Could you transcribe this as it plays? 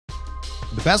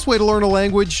The best way to learn a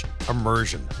language?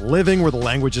 Immersion. Living where the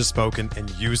language is spoken and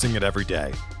using it every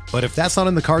day. But if that's not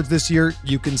in the cards this year,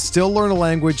 you can still learn a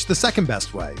language the second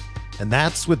best way, and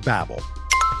that's with Babbel.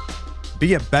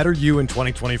 Be a better you in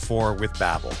 2024 with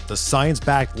Babbel, the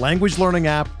science-backed language learning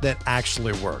app that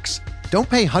actually works. Don't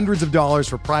pay hundreds of dollars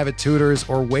for private tutors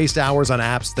or waste hours on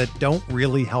apps that don't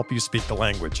really help you speak the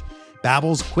language.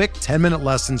 Babbel's quick 10-minute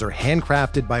lessons are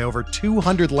handcrafted by over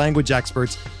 200 language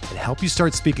experts that help you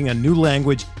start speaking a new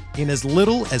language in as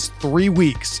little as 3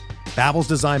 weeks. Babbel's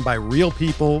designed by real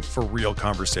people for real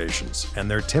conversations,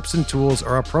 and their tips and tools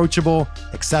are approachable,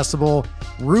 accessible,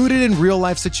 rooted in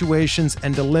real-life situations,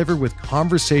 and delivered with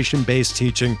conversation-based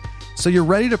teaching, so you're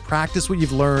ready to practice what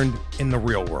you've learned in the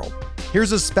real world.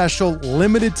 Here's a special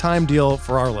limited-time deal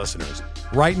for our listeners.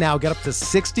 Right now, get up to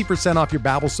 60% off your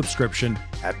Babbel subscription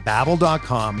at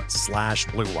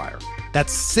babbel.com/Blue Wire.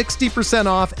 That's 60%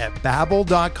 off at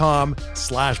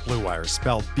babbel.com/Blue Wire,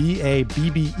 spelled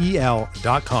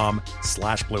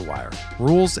BABBEL.com/Blue Wire.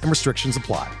 Rules and restrictions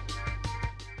apply.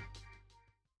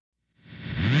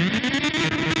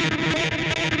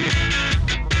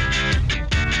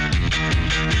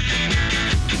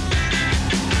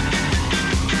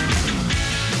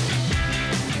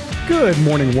 Good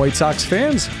morning, White Sox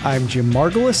fans. I'm Jim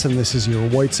Margulis, and this is your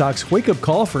White Sox wake-up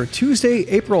call for Tuesday,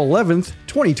 April 11th,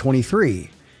 2023.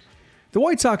 The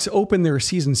White Sox opened their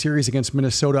season series against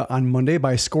Minnesota on Monday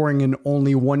by scoring in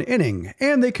only one inning,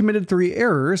 and they committed 3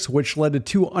 errors, which led to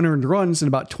 2 unearned runs and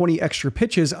about 20 extra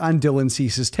pitches on Dylan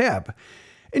Cease's tab.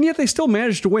 And yet they still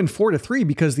managed to win 4-3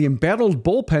 because the embattled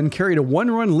bullpen carried a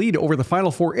 1-run lead over the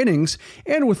final 4 innings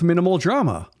and with minimal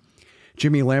drama.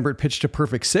 Jimmy Lambert pitched a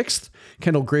perfect 6th,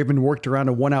 Kendall Graveman worked around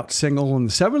a 1-out single in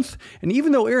the 7th, and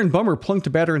even though Aaron Bummer plunked a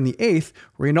batter in the 8th,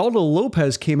 Reynaldo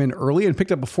Lopez came in early and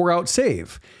picked up a 4-out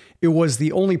save. It was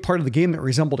the only part of the game that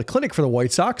resembled a clinic for the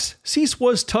White Sox. Cease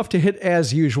was tough to hit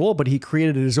as usual, but he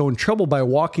created his own trouble by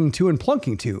walking 2 and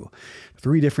plunking 2.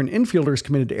 3 different infielders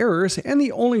committed errors, and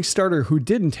the only starter who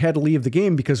didn't had to leave the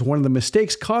game because one of the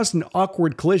mistakes caused an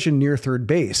awkward collision near third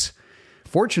base.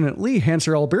 Fortunately,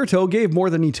 Hanser Alberto gave more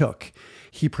than he took.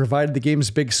 He provided the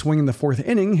game's big swing in the 4th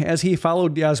inning as he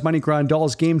followed Yasmani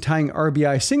Grandal's game-tying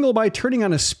RBI single by turning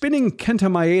on a spinning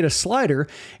Kenta Maeda slider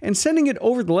and sending it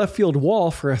over the left field wall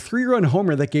for a 3-run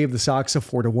homer that gave the Sox a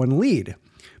 4-1 lead.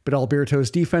 But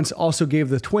Alberto's defense also gave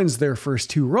the Twins their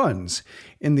first 2 runs.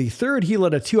 In the 3rd, he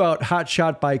let a 2-out hot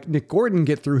shot by Nick Gordon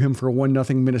get through him for a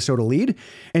 1-0 Minnesota lead.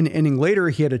 An inning later,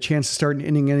 he had a chance to start an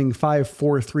inning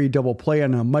 5-4-3 double play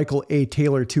on a Michael A.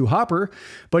 Taylor 2-hopper,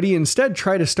 but he instead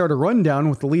tried to start a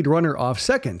rundown with the lead runner off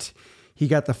second. He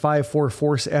got the 5-4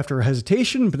 force after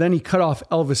hesitation, but then he cut off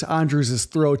Elvis Andrus'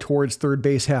 throw towards third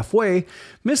base halfway,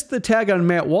 missed the tag on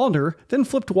Matt Wallner, then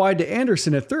flipped wide to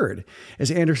Anderson at third. As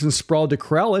Anderson sprawled to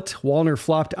corral it, Wallner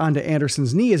flopped onto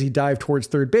Anderson's knee as he dived towards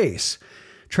third base.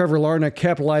 Trevor Larnach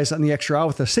capitalized on the extra out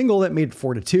with a single that made it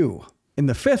 4-2. In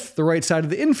the 5th, the right side of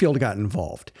the infield got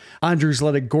involved. Andrus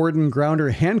let a Gordon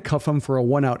grounder handcuff him for a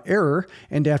 1-out error,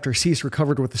 and after Cease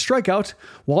recovered with a strikeout,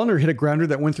 Wallner hit a grounder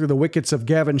that went through the wickets of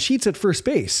Gavin Sheets at first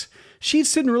base.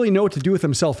 Sheets didn't really know what to do with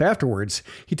himself afterwards.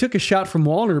 He took a shot from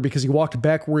Wallner because he walked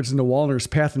backwards into Wallner's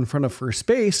path in front of first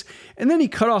base, and then he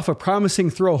cut off a promising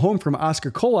throw home from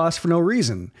Oscar Colas for no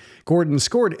reason. Gordon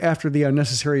scored after the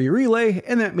unnecessary relay,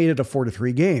 and that made it a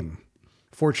 4-3 game.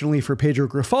 Fortunately for Pedro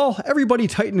Grifol, everybody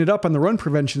tightened it up on the run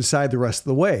prevention side the rest of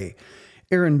the way.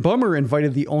 Aaron Bummer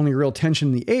invited the only real tension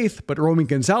in the 8th, but Romy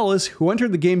Gonzalez, who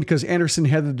entered the game because Anderson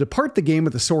had to depart the game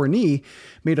with a sore knee,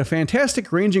 made a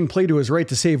fantastic ranging play to his right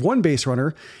to save one base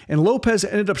runner, and Lopez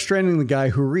ended up stranding the guy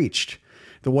who reached.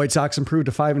 The White Sox improved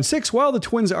to 5-6, while the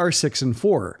Twins are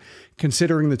 6-4.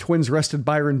 Considering the Twins rested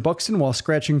Byron Buxton while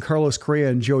scratching Carlos Correa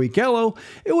and Joey Gallo,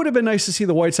 it would have been nice to see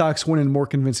the White Sox win in more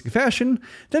convincing fashion.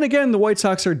 Then again, the White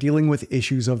Sox are dealing with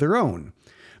issues of their own.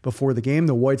 Before the game,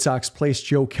 the White Sox placed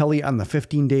Joe Kelly on the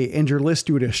 15-day injured list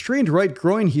due to a strained right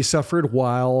groin he suffered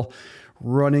while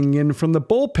running in from the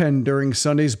bullpen during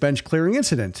Sunday's bench clearing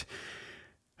incident.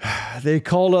 They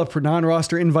called up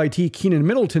non-roster invitee Keenan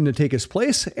Middleton to take his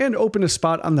place and opened a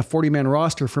spot on the 40-man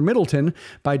roster for Middleton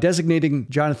by designating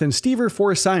Jonathan Stever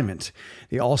for assignment.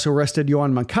 They also rested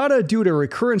Yoan Moncada due to a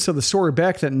recurrence of the sore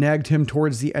back that nagged him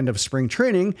towards the end of spring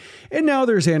training, and now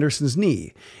there's Anderson's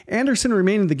knee. Anderson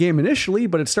remained in the game initially,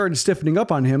 but it started stiffening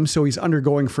up on him, so he's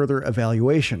undergoing further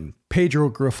evaluation.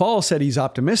 Pedro Grifol said he's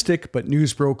optimistic, but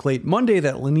news broke late Monday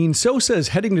that Lenyn Sosa is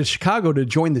heading to Chicago to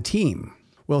join the team.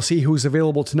 We'll see who's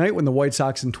available tonight when the White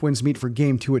Sox and Twins meet for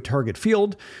Game 2 at Target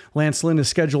Field. Lance Lynn is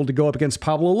scheduled to go up against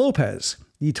Pablo Lopez.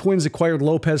 The Twins acquired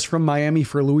Lopez from Miami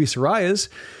for Luis Arias,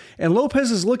 and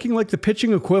Lopez is looking like the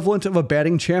pitching equivalent of a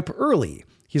batting champ early.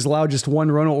 He's allowed just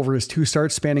 1 run over his 2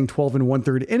 starts spanning 12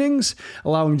 1/3 innings,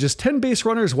 allowing just 10 base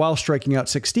runners while striking out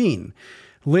 16.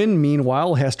 Lynn,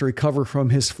 meanwhile, has to recover from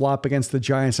his flop against the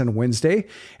Giants on Wednesday,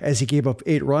 as he gave up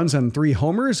 8 runs on 3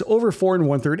 homers over 4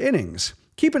 1/3 innings.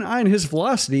 Keep an eye on his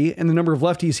velocity and the number of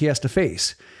lefties he has to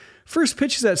face. First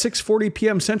pitch is at 6:40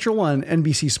 p.m. Central on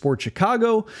NBC Sports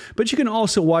Chicago, but you can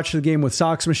also watch the game with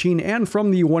Sox Machine and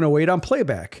from the 108 on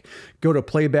Playback. Go to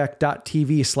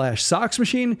playback.tv/Sox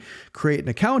Machine, create an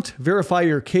account, verify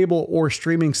your cable or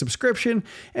streaming subscription,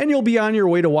 and you'll be on your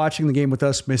way to watching the game with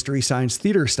us Mystery Science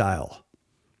Theater style.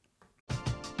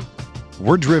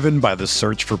 We're driven by the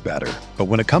search for better. But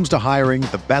when it comes to hiring,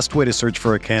 the best way to search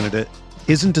for a candidate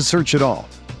isn't to search at all.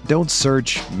 Don't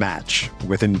search, match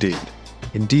with Indeed.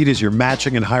 Indeed is your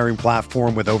matching and hiring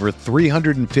platform with over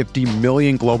 350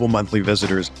 million global monthly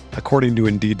visitors, according to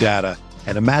Indeed data,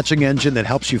 and a matching engine that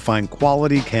helps you find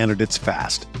quality candidates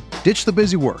fast. Ditch the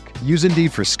busy work. Use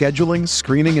Indeed for scheduling,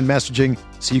 screening, and messaging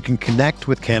so you can connect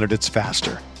with candidates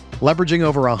faster. Leveraging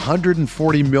over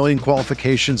 140 million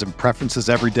qualifications and preferences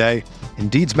every day,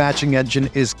 Indeed's matching engine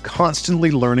is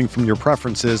constantly learning from your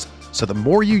preferences, so the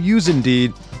more you use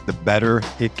Indeed, the better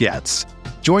it gets.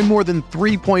 Join more than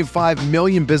 3.5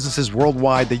 million businesses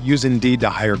worldwide that use Indeed to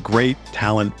hire great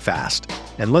talent fast.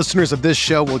 And listeners of this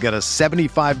show will get a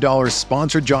 $75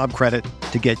 sponsored job credit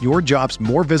to get your jobs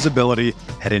more visibility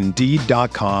at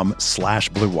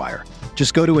Indeed.com/Blue Wire.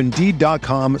 Just go to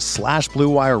Indeed.com/Blue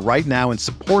Wire right now and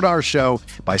support our show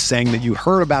by saying that you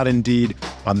heard about Indeed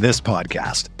on this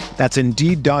podcast. That's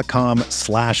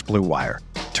Indeed.com/Blue Wire.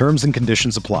 Terms and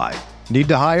conditions apply. Need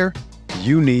to hire?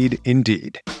 You need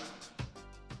Indeed.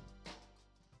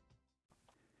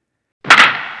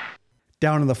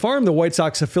 Down on the farm, the White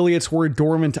Sox affiliates were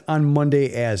dormant on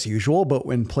Monday as usual, but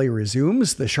when play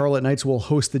resumes, the Charlotte Knights will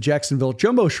host the Jacksonville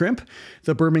Jumbo Shrimp,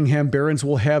 the Birmingham Barons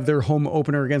will have their home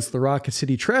opener against the Rocket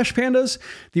City Trash Pandas,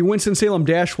 the Winston-Salem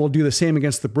Dash will do the same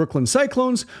against the Brooklyn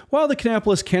Cyclones, while the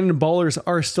Kannapolis Cannonballers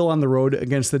are still on the road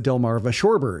against the Delmarva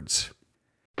Shorebirds.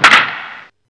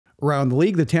 Around the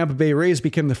league, the Tampa Bay Rays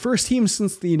became the first team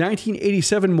since the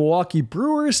 1987 Milwaukee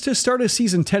Brewers to start a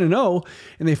season 10-0,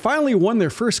 and they finally won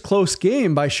their first close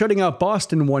game by shutting out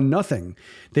Boston 1-0.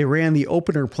 They ran the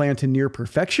opener plan to near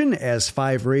perfection as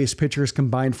 5 Rays pitchers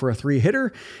combined for a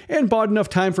 3-hitter and bought enough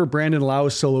time for Brandon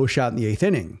Lau's solo shot in the 8th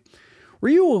inning. Were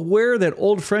you aware that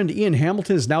old friend Ian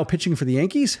Hamilton is now pitching for the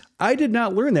Yankees? I did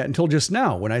not learn that until just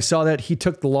now when I saw that he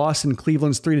took the loss in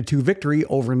Cleveland's 3-2 victory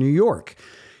over New York.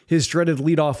 His dreaded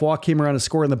leadoff walk came around a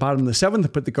score in the bottom of the 7th to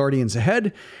put the Guardians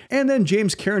ahead, and then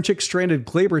James Karinchak stranded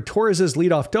Gleyber Torres'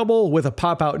 leadoff double with a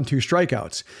pop-out and 2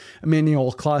 strikeouts.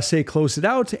 Emmanuel Clase closed it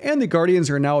out, and the Guardians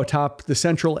are now atop the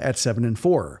Central at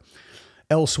 7-4.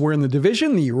 Elsewhere in the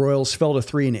division, the Royals fell to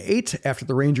 3-8 after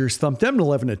the Rangers thumped them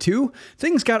 11-2.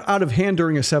 Things got out of hand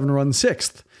during a 7-run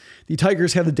 6th. The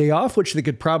Tigers had the day off, which they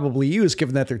could probably use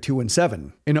given that they're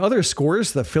 2-7. In other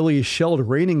scores, the Phillies shelled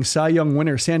reigning Cy Young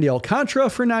winner Sandy Alcantara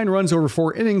for 9 runs over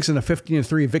 4 innings in a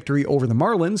 15-3 victory over the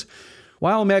Marlins,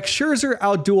 while Max Scherzer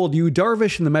outdueled Yu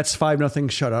Darvish in the Mets' 5-0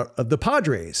 shutout of the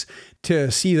Padres.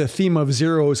 To see the theme of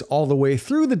zeros all the way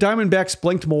through, the Diamondbacks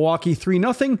blanked Milwaukee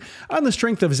 3-0 on the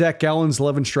strength of Zach Gallen's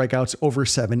 11 strikeouts over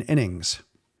 7 innings.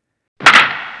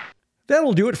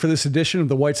 That'll do it for this edition of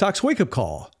the White Sox Wake Up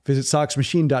Call. Visit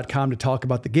SoxMachine.com to talk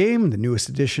about the game, the newest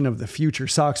edition of the Future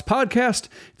Sox podcast,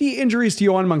 the injuries to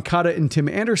Yoan Moncada and Tim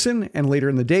Anderson, and later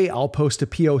in the day, I'll post a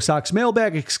P.O. Sox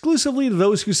mailbag exclusively to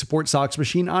those who support Sox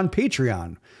Machine on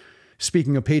Patreon.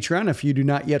 Speaking of Patreon, if you do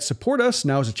not yet support us,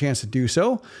 now's a chance to do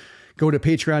so. Go to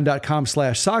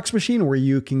patreon.com/SoxMachine where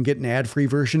you can get an ad-free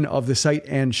version of the site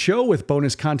and show with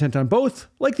bonus content on both,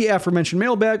 like the aforementioned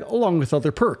mailbag, along with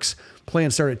other perks.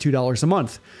 Plans start at $2 a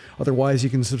month. Otherwise, you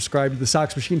can subscribe to the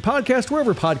Sox Machine podcast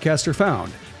wherever podcasts are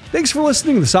found. Thanks for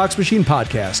listening to the Sox Machine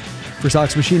podcast. For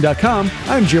SoxMachine.com,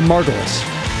 I'm Jim Margulis.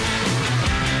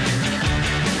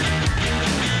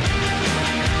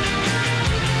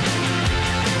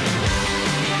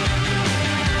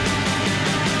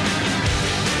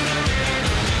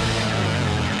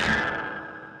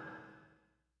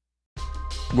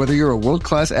 Whether you're a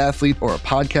world-class athlete or a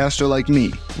podcaster like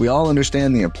me, we all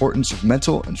understand the importance of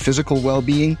mental and physical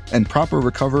well-being and proper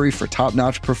recovery for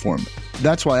top-notch performance.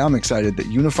 That's why I'm excited that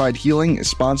Unified Healing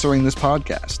is sponsoring this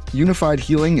podcast. Unified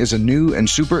Healing is a new and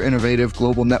super innovative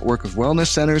global network of wellness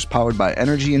centers powered by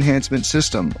Energy Enhancement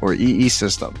System, or EE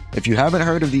System. If you haven't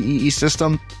heard of the EE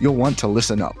System, you'll want to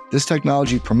listen up. This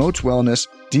technology promotes wellness,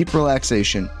 deep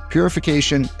relaxation,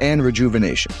 purification, and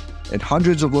rejuvenation. In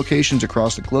hundreds of locations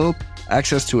across the globe,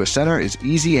 access to a center is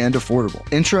easy and affordable.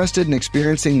 Interested in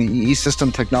experiencing the EE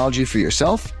System technology for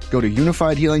yourself? Go to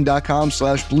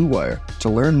unifiedhealing.com/bluewire to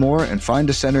learn more and find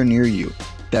a center near you.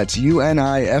 That's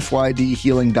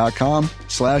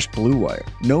unifydhealing.com/bluewire.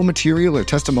 No material or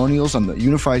testimonials on the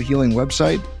Unified Healing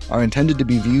website are intended to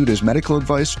be viewed as medical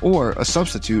advice or a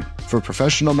substitute for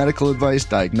professional medical advice,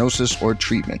 diagnosis, or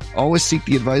treatment. Always seek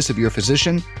the advice of your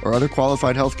physician or other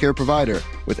qualified healthcare provider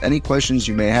with any questions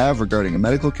you may have regarding a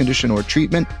medical condition or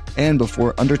treatment and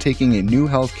before undertaking a new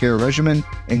healthcare regimen,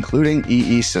 including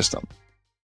EE System.